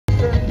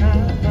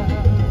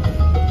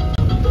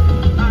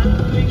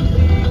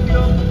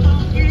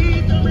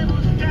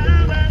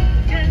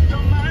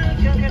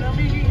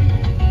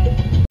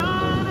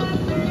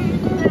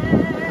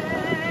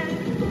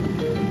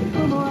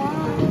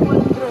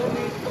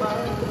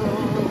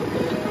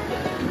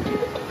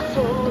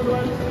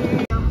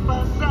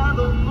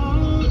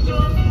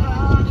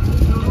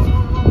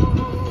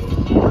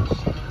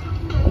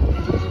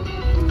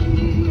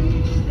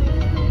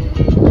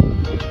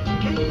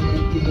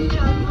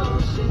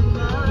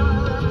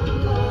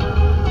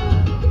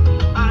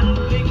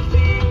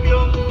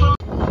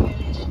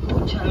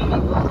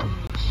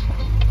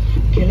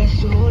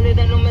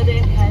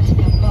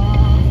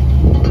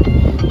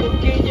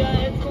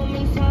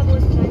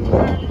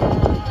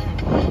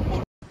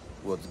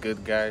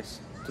good,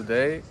 guys?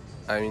 Today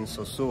I'm in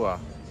Sosúa,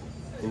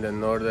 in the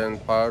northern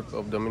part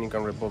of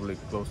Dominican Republic,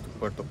 close to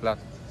Puerto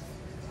Plata.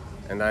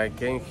 And I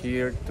came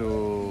here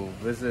to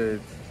visit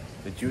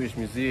the Jewish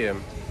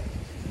museum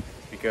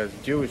because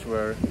Jewish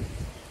were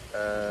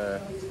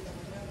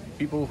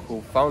people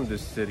who found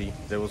this city.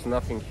 There was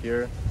nothing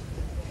here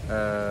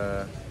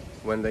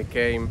when they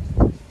came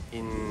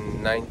in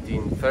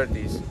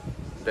 1930s.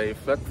 They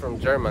fled from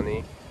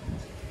Germany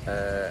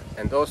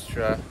and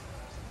Austria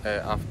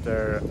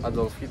after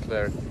Adolf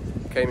Hitler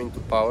came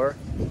into power,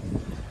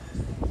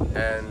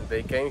 and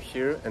they came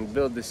here and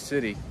built this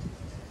city.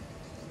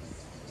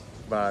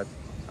 But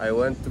I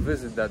went to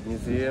visit that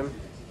museum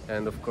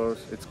and of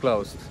course it's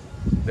closed.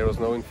 There was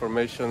no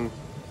information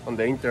on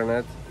the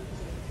internet,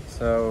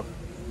 so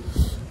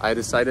I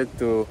decided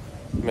to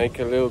make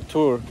a little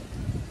tour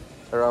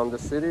around the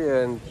city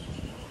and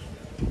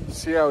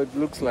see how it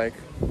looks like.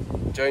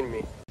 Join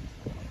me.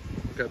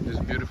 Got this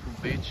beautiful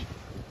beach.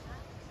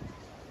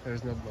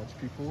 There's not much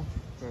people.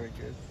 Very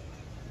good.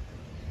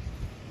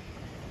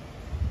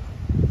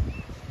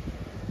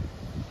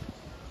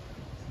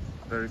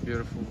 Very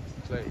beautiful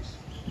place.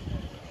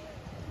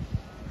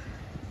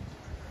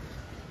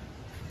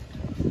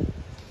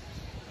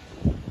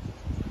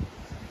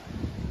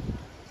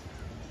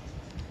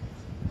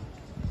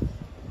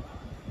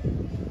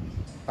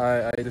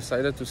 I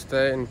decided to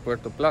stay in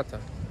Puerto Plata,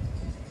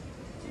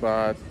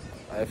 but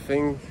I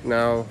think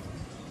now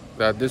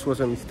that this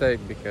was a mistake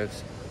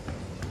because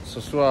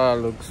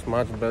Sosua looks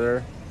much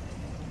better.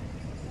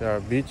 There are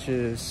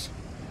beaches.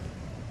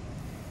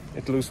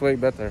 It looks way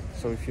better.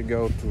 So if you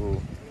go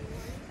to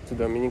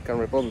Dominican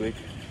Republic,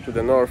 to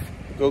the north,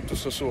 go to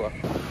Sosua.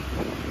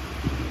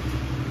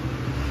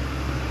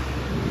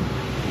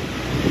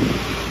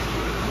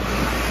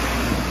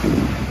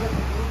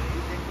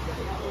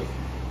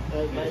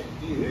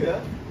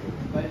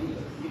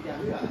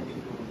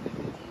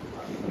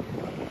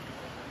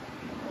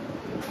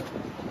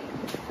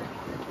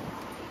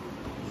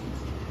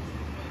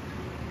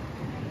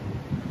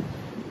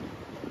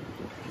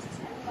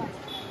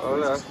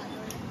 Hola,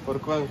 ¿por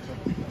cuánto?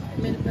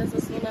 1000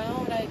 pesos una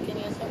hora y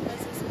 500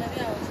 pesos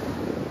media hora.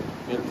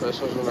 1000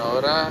 pesos una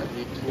hora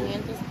y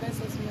 500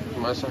 pesos media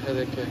hora. ¿Masaje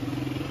de qué?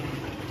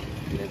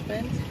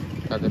 Depende.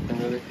 Ah,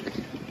 depende de qué.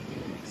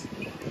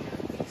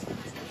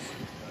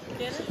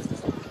 ¿Quieres?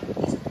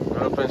 No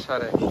lo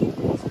pensaré.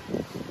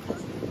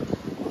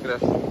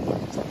 Gracias.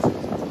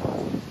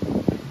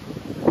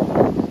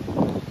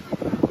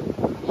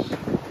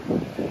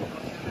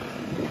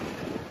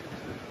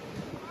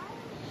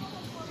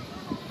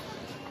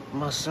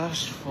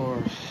 Massage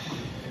for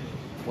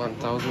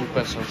 1000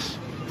 pesos.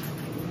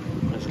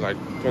 It's like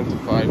 $25.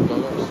 Yo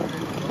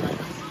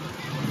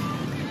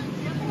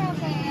creo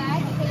que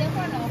hay que yo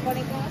conozco,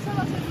 y con eso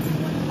lo sé.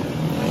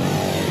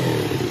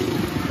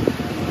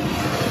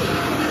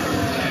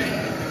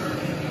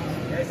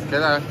 ¿Qué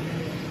tal?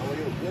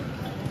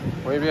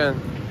 Muy bien.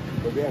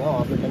 Muy bien, ¿no?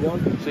 ¿Habla español?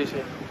 Sí,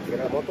 sí.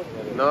 ¿Tiene la moto?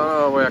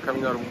 No, voy a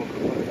caminar un poco.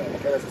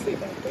 ¿Qué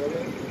necesita? ¿Todo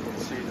bien?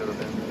 Sí, te lo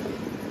tengo.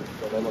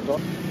 Con el motor.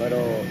 Pero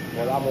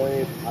podamos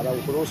ir a dar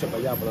un cruce para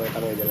allá, pero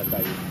están ella en la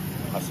calle.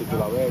 Así tú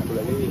la ves, tú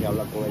le dices,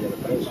 hablar con ella de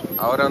precio.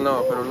 Ahora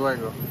no, pero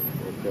luego.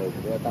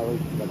 Porque ya están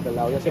de aquel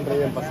lado. Ya siempre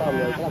vienen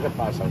pasando, y claro que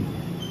pasan.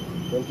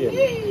 ¿No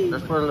entiendes?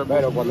 Después le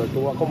Pero cuando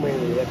tú vas conmigo,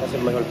 ya te hace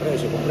el mejor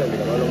precio, comprende,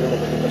 que no es lo mismo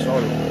que tú te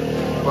solo.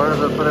 ¿Cuál es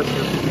el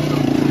precio?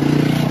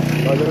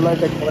 No,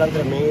 normalmente cobran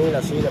 3000,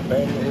 así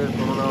depende. Sí,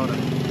 por una hora.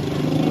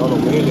 No,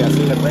 2000,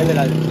 así depende,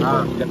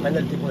 depende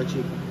del tipo de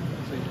chico.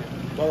 Sí.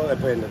 Todo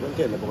depende, ¿tú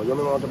entiendes? Como yo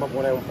mismo no te puedo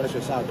poner un precio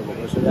exacto,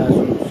 porque eso ya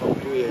son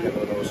tú y ella,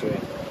 pero no sé.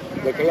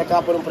 De que ella te va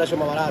a poner un precio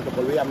más barato,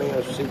 por vida mía,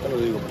 eso sí te lo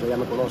digo, porque ella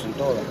me conocen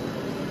todas.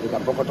 Y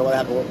tampoco te va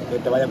a dejar que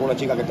te vaya con una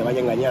chica que te vaya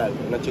a engañar.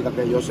 Una chica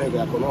que yo sé que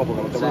la conozco,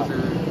 que no te va a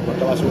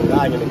hacer un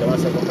engaño, ni te va a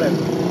hacer completo.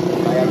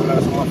 Hay algunas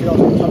que son mafiosas,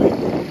 ¿no sabes?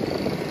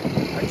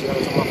 Hay chicas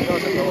que son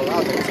mafiosas en todos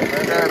lados.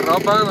 ¿Te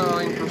roban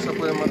o incluso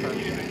pueden matar?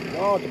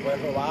 No, te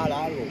pueden robar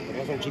algo, pero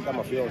no son chicas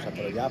mafiosas,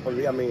 pero ya por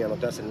vida mía no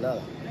te hacen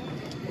nada.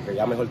 Porque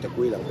ya mejor te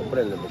cuidan,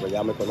 ¿comprendes? Porque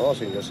ya me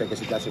conocen, yo sé que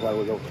si te hacen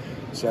algo yo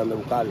sé dónde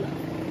buscarla.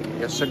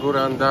 ¿Y es seguro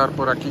andar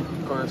por aquí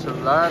con el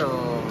celular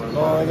o...?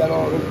 No, ella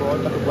no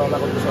importa, tú puedes hablar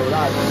con tu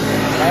celular.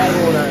 Hay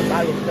alguna,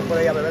 algo que te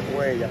puedes ir a beber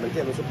con ella, ¿me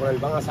entiendes? Suponer,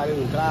 van a salir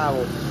un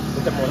trago,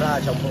 tú te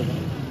emborrachas un poco,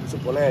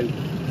 suponer.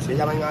 Si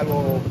ella ven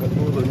algo que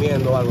tú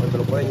durmiendo o algo, te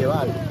lo pueden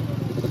llevar.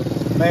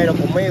 Pero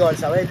conmigo, al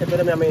saber que tú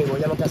eres mi amigo,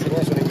 ella no te hacen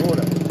eso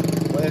ninguna.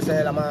 Puede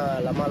ser la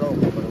más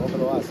loca, pero no te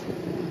lo hace.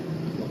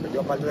 Porque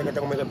yo, aparte de que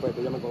tengo mi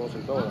respeto, ellas me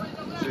conocen todas.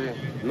 Sí.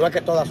 No es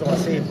que todas son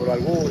así, pero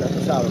algunas,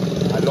 tú sabes,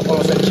 al no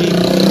conocer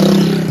chicos,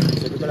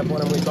 si tú te le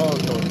pones muy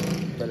tonto,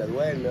 te le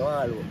duerme o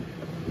algo,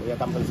 ellas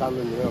están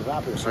pensando en dinero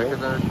rápido. Hay que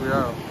tener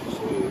cuidado.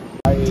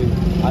 Sí.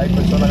 Hay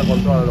personas que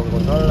controlan, lo que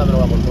controlan la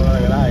droga,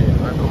 controlan el aire.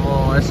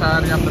 Como esa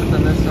área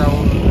pertenece a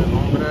un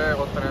hombre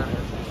o tres.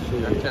 Sí,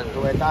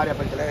 tu esta área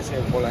pertenece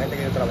con la gente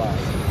que yo trabajo.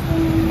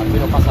 Aquí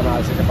no pasa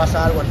nada. Si te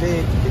pasa algo a ti,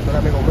 y tú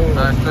eres amigo mío.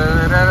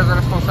 Eres el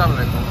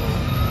responsable.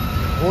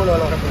 uno de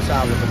los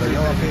responsables, porque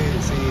yo aquí,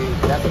 si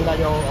le hacen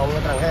daño a un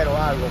extranjero o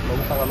algo, me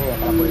buscan a mí,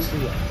 a la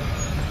policía.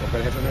 Porque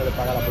el jefe mío le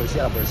paga a la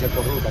policía es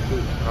corrupta aquí.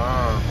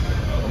 Ah.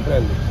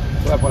 ¿Comprende?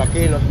 Entonces por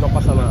aquí no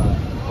pasa nada,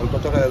 con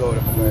todos estos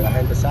alrededores, porque la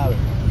gente sabe.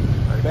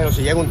 Pero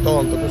si llega un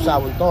tonto, tú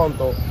sabes, un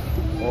tonto,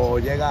 o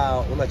llega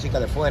una chica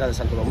de fuera, de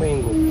Santo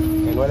Domingo,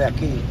 que no es de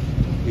aquí,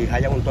 y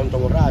hallan un tonto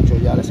borracho,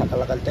 ya le sacan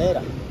la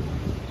cartera.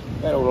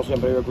 Pero uno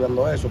siempre vive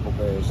cuidando eso,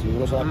 porque si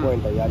uno se da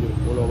cuenta, ya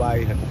uno va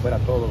y recupera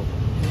todo,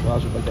 toda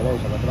su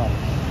pertenencia que trae.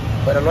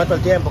 Pero no es todo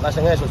el tiempo que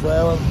hacen eso,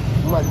 eso es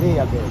un mal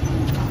día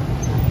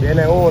que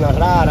viene una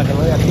rara que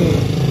no es de aquí.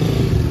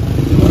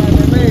 Hola,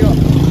 mi amigo.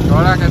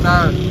 Hola, ¿qué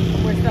tal?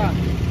 ¿Cómo está?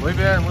 Muy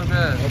bien, muy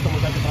bien. Estos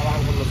muchachos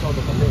trabajan con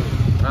nosotros también.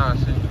 Ah,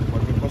 sí.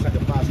 Cualquier cosa que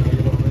pase,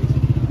 ellos lo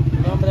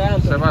dicen. ¿Tu nombre es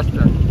Anthony?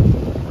 Sebastián.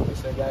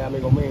 Ese ya es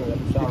amigo mío, ya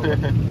tú sabes.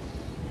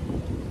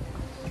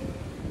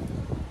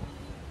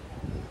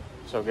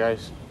 So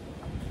guys,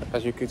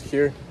 as you could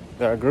hear,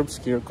 there are groups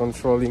here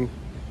controlling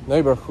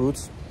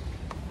neighborhoods,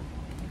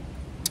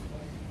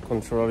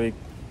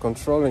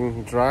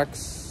 controlling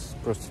drugs,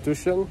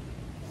 prostitution.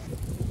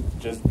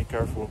 Just be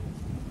careful.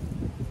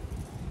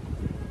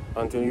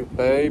 Until you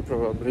pay,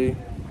 probably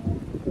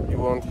you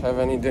won't have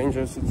any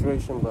dangerous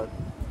situation, but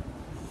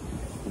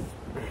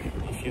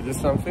if you do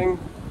something,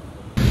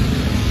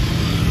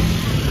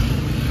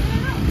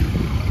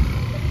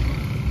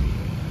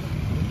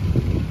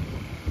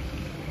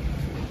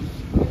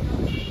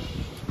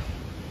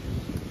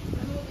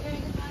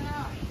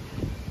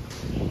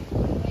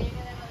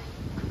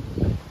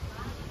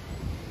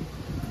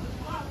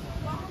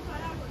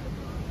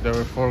 there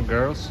were 4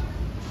 girls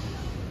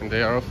and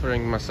they are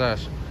offering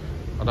massage,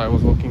 but I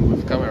was walking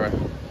with camera,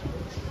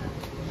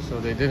 so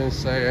they didn't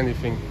say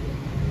anything.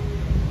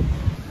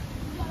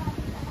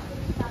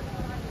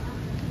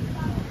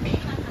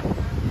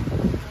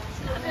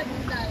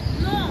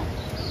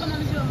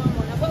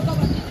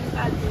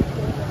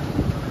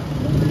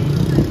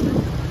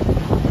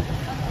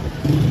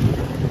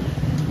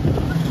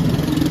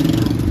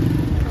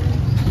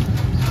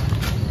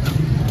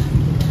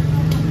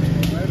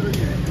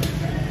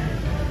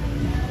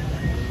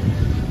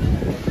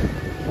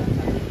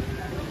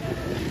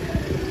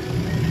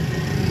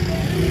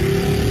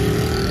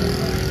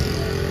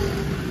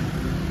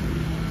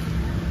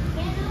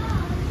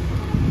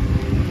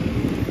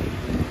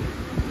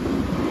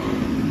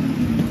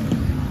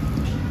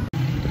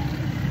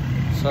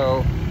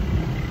 So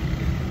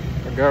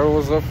a girl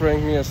was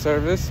offering me a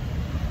service.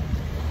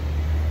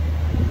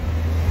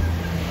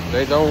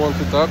 They don't want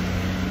to talk.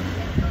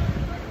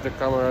 The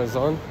camera is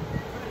on.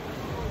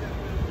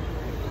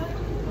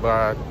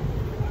 But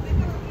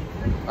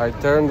I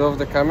turned off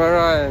the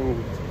camera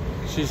and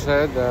she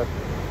said that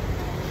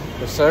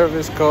the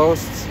service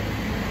costs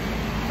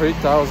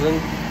 3,000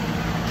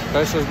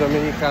 pesos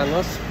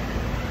dominicanos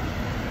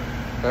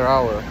per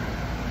hour.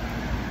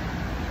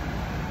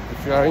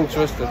 If you are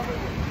interested.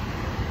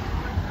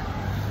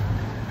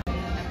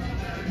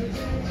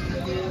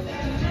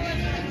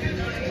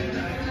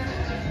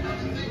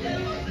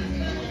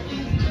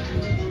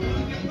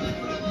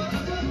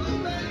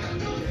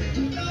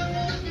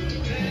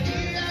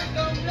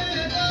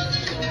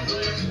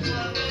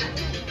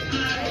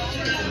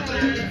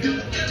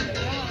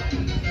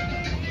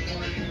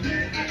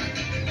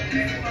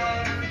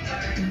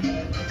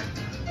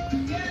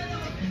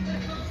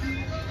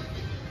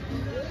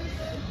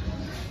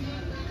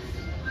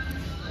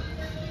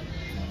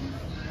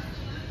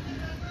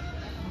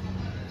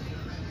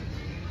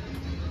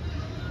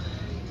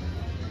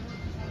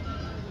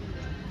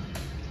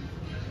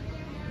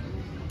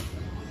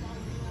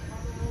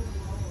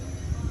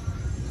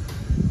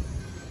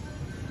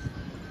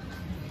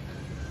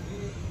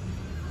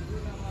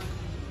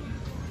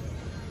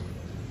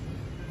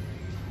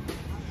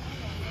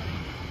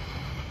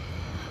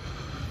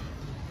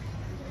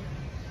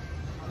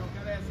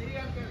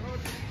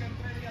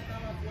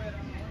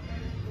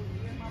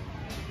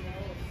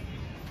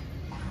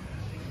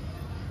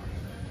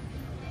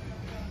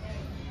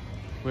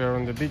 We are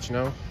on the beach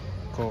now,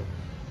 called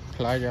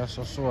Playa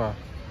Sosua,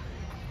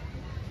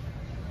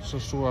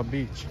 Sosua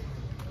Beach.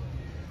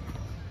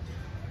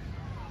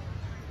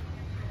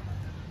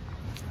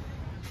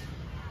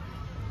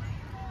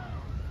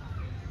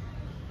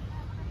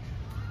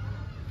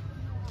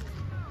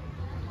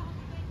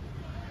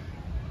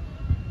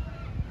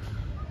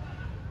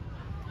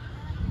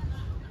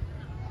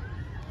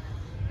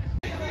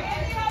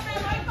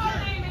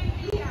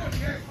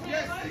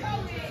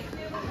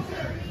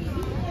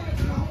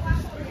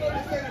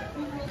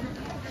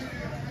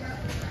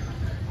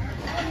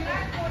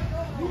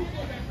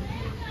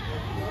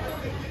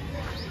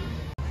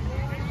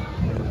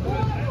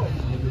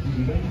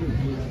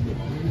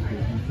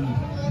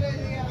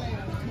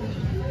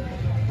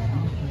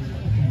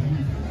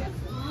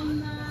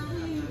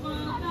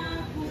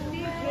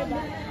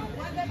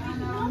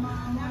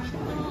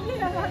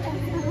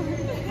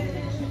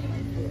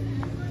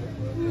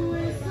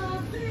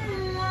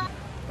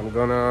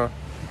 I'm gonna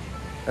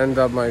end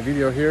up my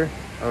video here.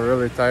 I'm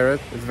really tired,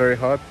 it's very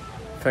hot.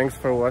 Thanks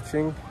for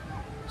watching.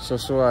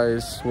 Sosua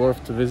is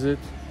worth to visit,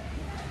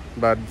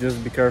 but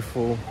just be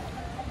careful.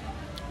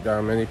 There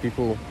are many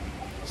people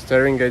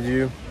staring at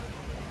you.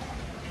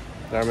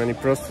 There are many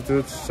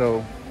prostitutes,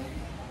 so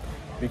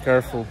be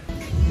careful.